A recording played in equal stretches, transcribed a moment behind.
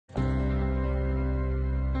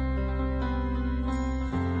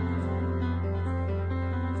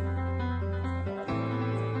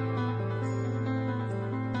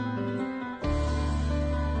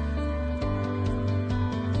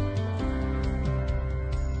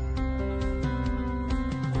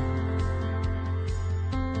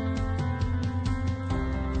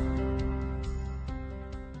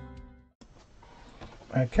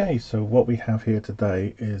Okay, so what we have here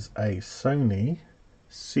today is a Sony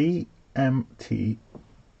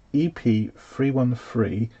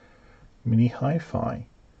CMT-EP313 mini hi-fi,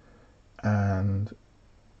 and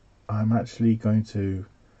I'm actually going to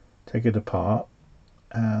take it apart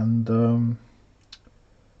and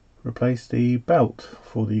replace the belt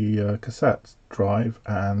for the cassette drive,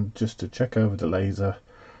 and just to check over the laser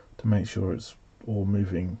to make sure it's all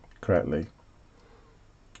moving correctly.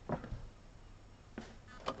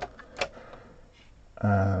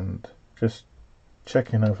 And just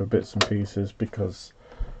checking over bits and pieces because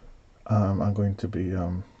I'm going to be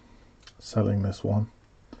selling this one,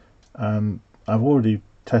 and I've already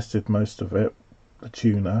tested most of it. The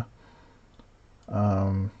tuner,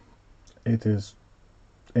 it is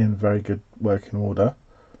in very good working order,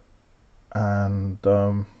 and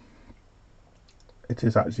it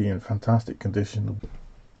is actually in fantastic condition.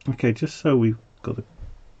 Okay, just so we've got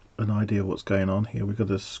an idea of what's going on here, we've got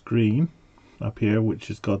a screen up here which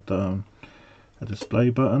has got a display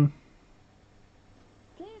button.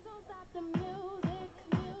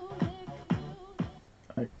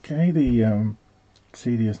 Okay, the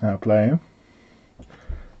CD is now playing,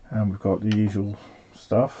 and we've got the usual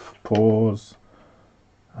stuff: pause,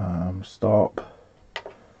 stop,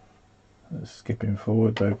 skipping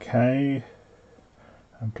forward, okay,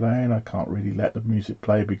 and playing. I can't really let the music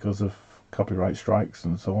play because of copyright strikes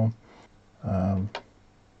and so on.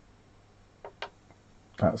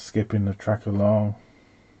 That's skipping the track along,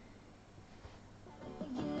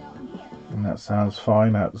 and that sounds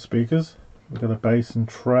fine out the speakers. We've got a bass and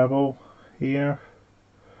treble here,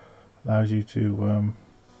 allows you to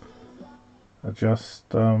adjust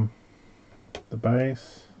the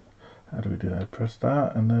bass. How do we do that? Press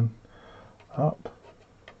that and then up.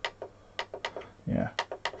 Yeah,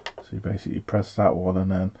 so you basically press that one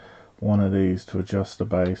and then one of these to adjust the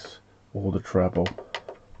bass or the treble,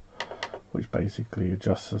 which basically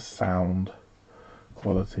adjusts the sound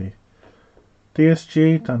quality.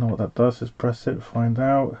 DSG, don't know what that does, just press it, find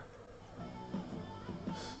out.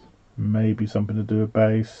 Maybe something to do with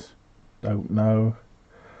bass, don't know.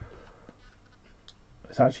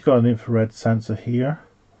 It's actually got an infrared sensor here,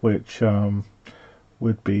 which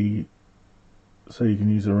would be so you can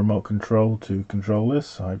use a remote control to control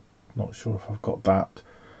this. I'm not sure if I've got that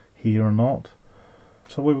here or not.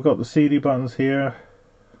 So we've got the CD buttons here.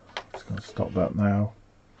 Just going to stop that now.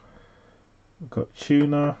 We've got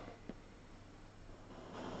tuner,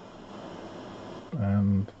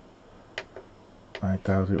 and I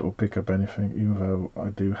doubt it will pick up anything, even though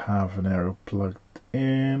I do have an aerial plugged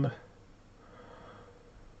in.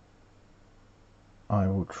 I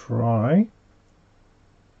will try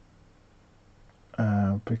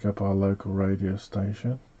and pick up our local radio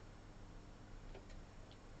station.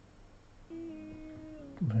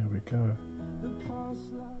 There we go.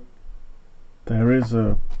 There is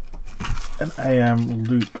an AM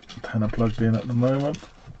loop antenna plugged in at the moment.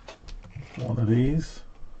 One of these,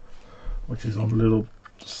 which is on a little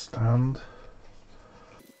stand.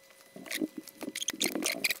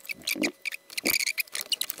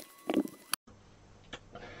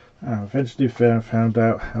 I eventually found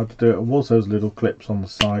out how to do it. It was those little clips on the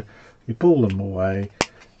side. You pull them away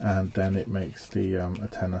and then it makes the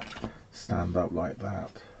antenna stand up like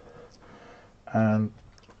that. And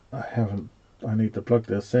I need to plug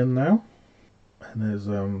this in now, and there's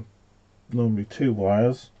normally two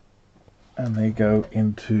wires, and they go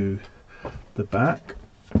into the back.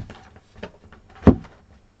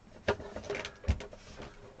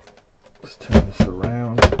 Let's turn this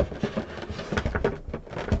around.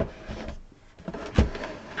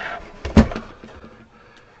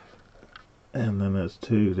 And then there's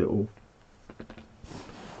two little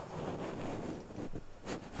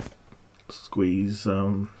squeeze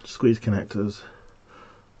connectors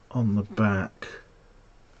on the back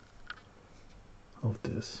of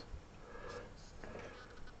this.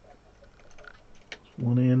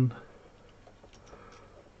 One in,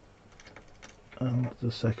 and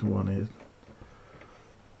the second one is.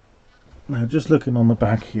 Now, just looking on the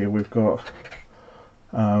back here, we've got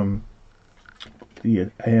the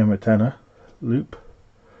AM antenna loop.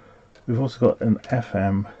 We've also got an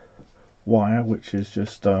FM wire, which is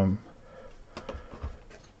just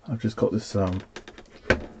I've just got this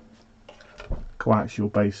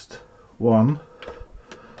coaxial based one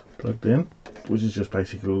plugged in, which is just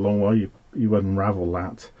basically a long wire. You unravel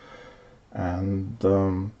that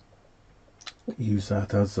and use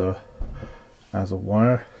that as a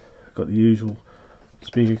wire. Got the usual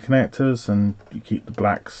speaker connectors, and you keep the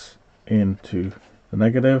blacks into the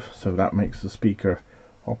negative, so that makes the speaker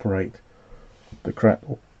operate the correct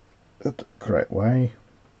way.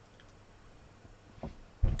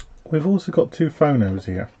 We've also got two phonos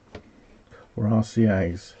here, or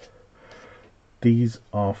RCAs. These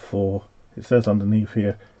are for, it says underneath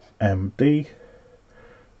here, MD,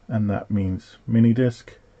 and that means mini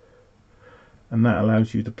disc, and that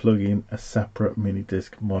allows you to plug in a separate mini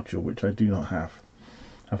disc module, which I do not have.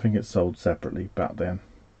 I think it's sold separately back then.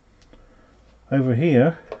 Over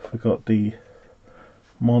here we've got the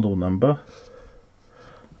model number.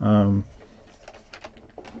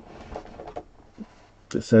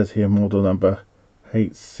 It says here model number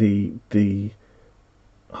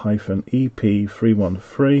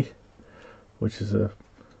HCD-EP313, which is a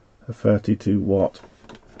 32 watt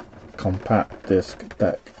compact disc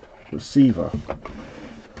deck receiver.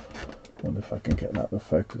 Wonder if I can get that to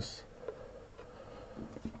focus.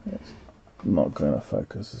 It's not going to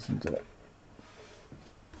focus, isn't it?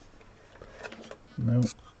 No.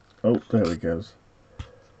 Oh, there it goes.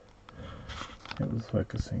 It was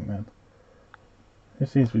focusing then. It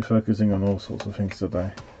seems to be focusing on all sorts of things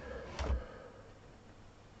today.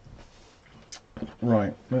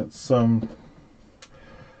 Right, let's go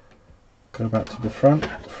back to the front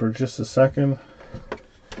for just a second.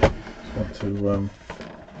 Just want to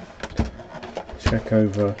check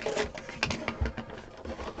over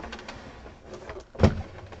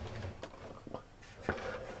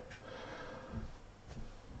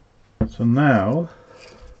so now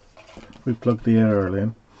we plug the aerial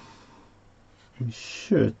in. We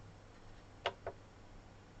should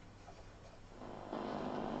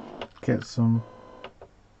get some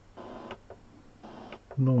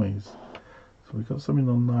noise. So we've got something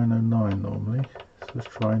on 909 normally. So let's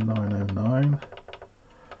try 909.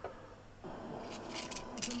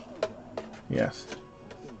 Yes.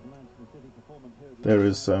 There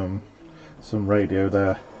is some radio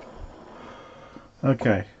there.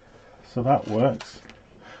 Okay, so that works.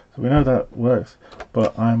 So we know that works,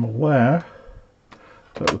 but I'm aware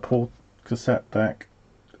that the cassette deck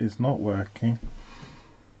is not working,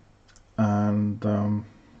 and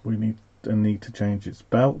we need to change its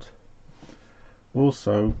belt.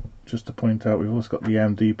 Also, just to point out, we've also got the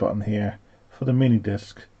MD button here for the mini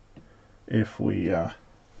disc if we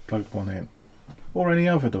plug one in, or any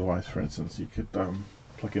other device. For instance, you could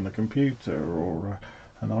plug in a computer or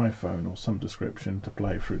an iPhone or some description to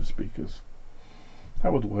play through the speakers.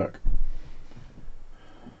 That would work.